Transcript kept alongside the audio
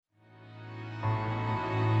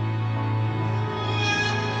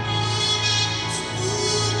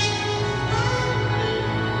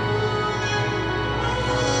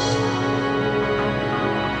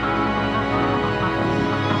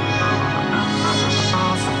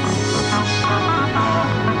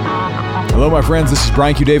my friends. This is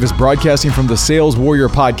Brian Q. Davis broadcasting from the Sales Warrior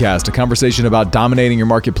Podcast, a conversation about dominating your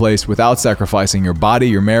marketplace without sacrificing your body,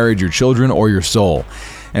 your marriage, your children, or your soul.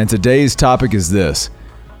 And today's topic is this: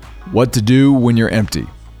 what to do when you're empty.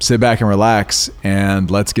 Sit back and relax,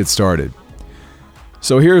 and let's get started.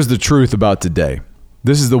 So here's the truth about today.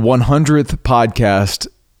 This is the 100th podcast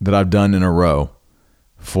that I've done in a row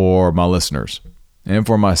for my listeners and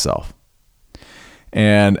for myself.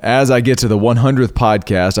 And as I get to the 100th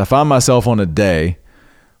podcast, I find myself on a day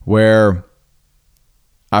where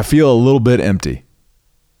I feel a little bit empty.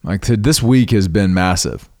 Like this week has been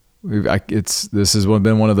massive. This has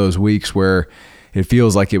been one of those weeks where it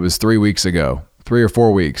feels like it was 3 weeks ago, 3 or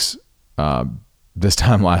 4 weeks, this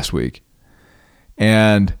time last week.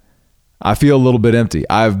 And I feel a little bit empty.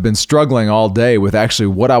 I've been struggling all day with actually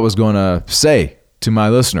what I was going to say to my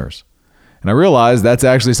listeners. And I realized that's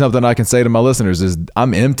actually something I can say to my listeners is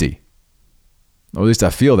I'm empty. Or at least I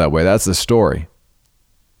feel that way. That's the story.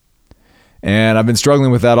 And I've been struggling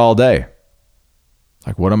with that all day.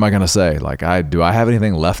 Like, what am I going to say? Like, do I have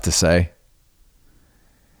anything left to say?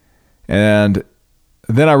 And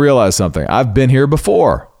then I realized something. I've been here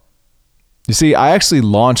before. You see, I actually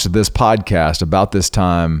launched this podcast about this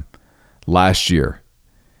time last year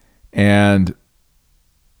and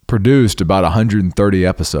produced about 130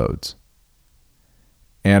 episodes.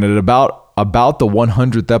 And at about the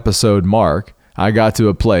 100th episode mark, I got to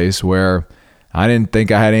a place where I didn't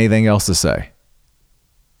think I had anything else to say.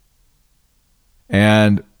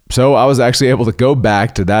 And so I was actually able to go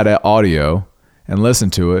back to that audio and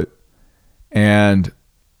listen to it and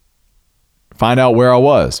find out where I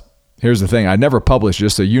was. Here's the thing. I never published,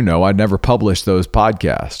 just so you know, I'd never published those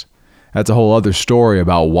podcasts. That's a whole other story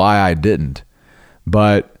about why I didn't.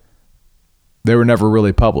 But they were never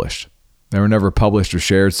really published. They were never published or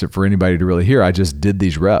shared for anybody to really hear. I just did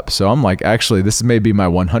these reps. So I'm like, actually, this may be my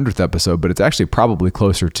 100th episode, but it's actually probably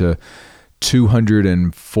closer to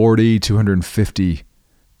 240, 250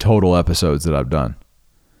 total episodes that I've done.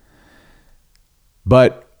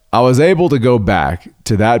 But I was able to go back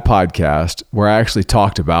to that podcast where I actually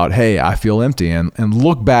talked about, hey, I feel empty, and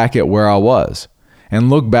look back at where I was and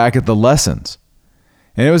look back at the lessons.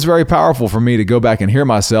 And it was very powerful for me to go back and hear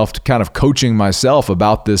myself kind of coaching myself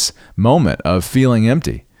about this moment of feeling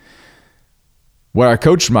empty. What I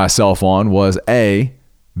coached myself on was A,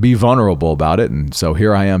 be vulnerable about it. And so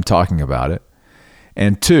here I am talking about it.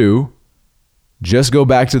 And 2, just go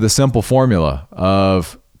back to the simple formula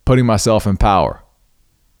of putting myself in power.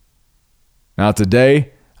 Now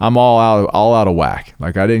today, I'm all out of whack.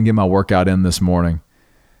 Like I didn't get my workout in this morning.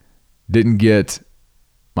 Didn't get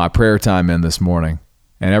my prayer time in this morning.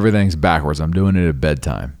 And everything's backwards. I'm doing it at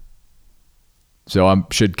bedtime. So I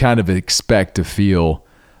should kind of expect to feel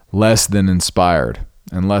less than inspired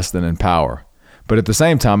and less than in power. But at the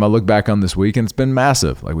same time, I look back on this week and it's been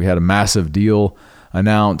massive. Like we had a massive deal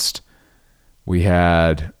announced. We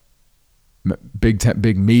had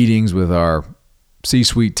big meetings with our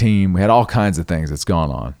C-suite team. We had all kinds of things that's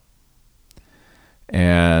gone on.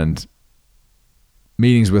 And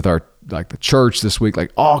meetings with the church this week,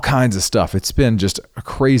 like all kinds of stuff. It's been just a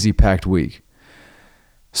crazy packed week.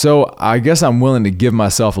 So I guess I'm willing to give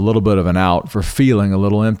myself a little bit of an out for feeling a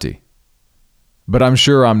little empty. But I'm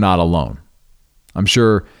sure I'm not alone. I'm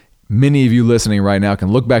sure many of you listening right now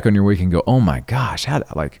can look back on your week and go, oh my gosh, how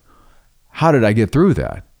did I get through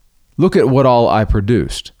that? Look at what all I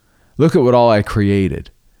produced. Look at what all I created.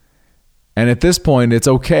 And at this point, it's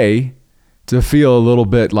okay to feel a little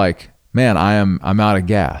bit like, man, I'm out of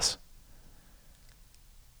gas.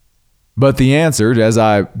 But the answer, as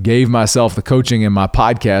I gave myself the coaching in my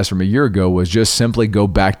podcast from a year ago, was just simply go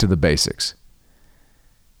back to the basics.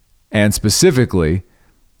 And specifically,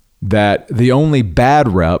 that the only bad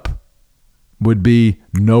rep would be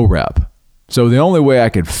no rep. So the only way I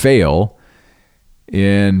could fail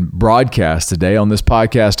in broadcast today on this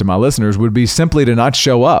podcast to my listeners would be simply to not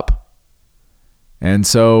show up. And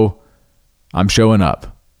so I'm showing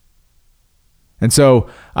up. And so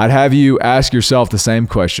I'd have you ask yourself the same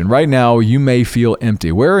question. Right now, you may feel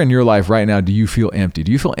empty. Where in your life right now do you feel empty?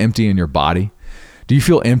 Do you feel empty in your body? Do you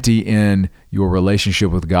feel empty in your relationship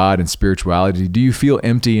with God and spirituality? Do you feel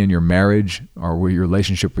empty in your marriage or your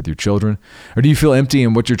relationship with your children? Or do you feel empty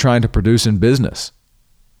in what you're trying to produce in business?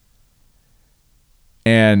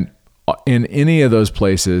 And in any of those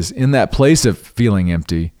places, in that place of feeling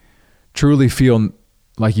empty, truly feel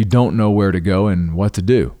like you don't know where to go and what to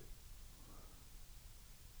do.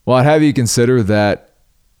 Well, I'd have you consider that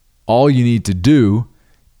all you need to do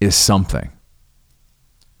is something.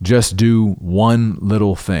 Just do one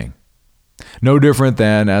little thing. No different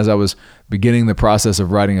than as I was beginning the process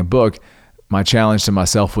of writing a book, my challenge to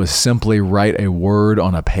myself was simply write a word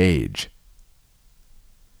on a page.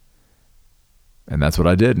 And that's what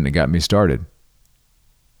I did, and it got me started.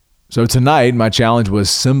 So tonight, my challenge was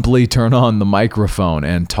simply turn on the microphone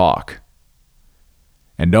and talk.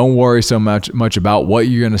 And don't worry so much about what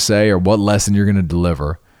you're going to say or what lesson you're going to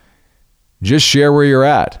deliver. Just share where you're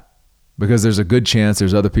at, because there's a good chance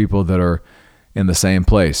there's other people that are in the same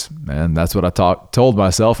place. And that's what I told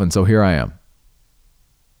myself, and so here I am.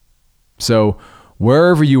 So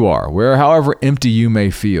wherever you are, however empty you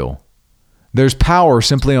may feel, there's power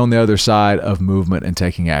simply on the other side of movement and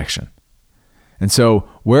taking action. And so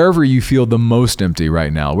wherever you feel the most empty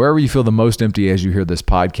right now, wherever you feel the most empty as you hear this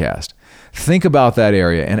podcast, think about that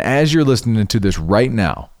area. And as you're listening to this right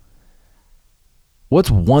now,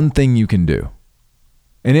 what's one thing you can do?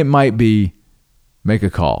 And it might be make a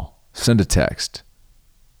call, send a text,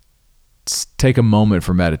 take a moment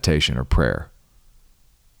for meditation or prayer,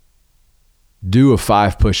 do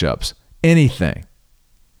 5 push-ups, anything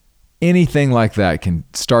like that can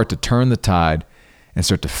start to turn the tide and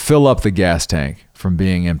start to fill up the gas tank from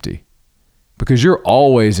being empty, because you're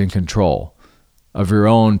always in control of your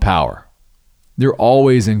own power. You're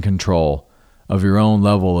always in control of your own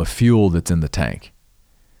level of fuel that's in the tank.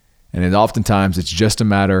 And oftentimes it's just a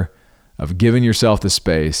matter of giving yourself the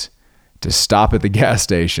space to stop at the gas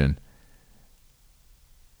station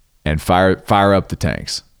and fire up the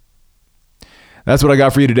tanks. That's what I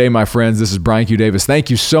got for you today, my friends. This is Brian Q. Davis. Thank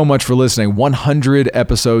you so much for listening. 100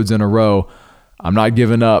 episodes in a row. I'm not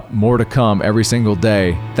giving up. More to come every single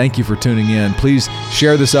day. Thank you for tuning in. Please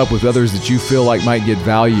share this up with others that you feel like might get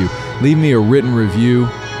value. Leave me a written review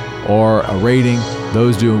or a rating.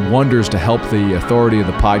 Those do wonders to help the authority of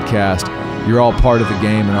the podcast. You're all part of the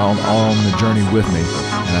game and all on the journey with me.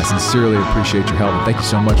 And I sincerely appreciate your help. And thank you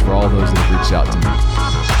so much for all those that have reached out to me.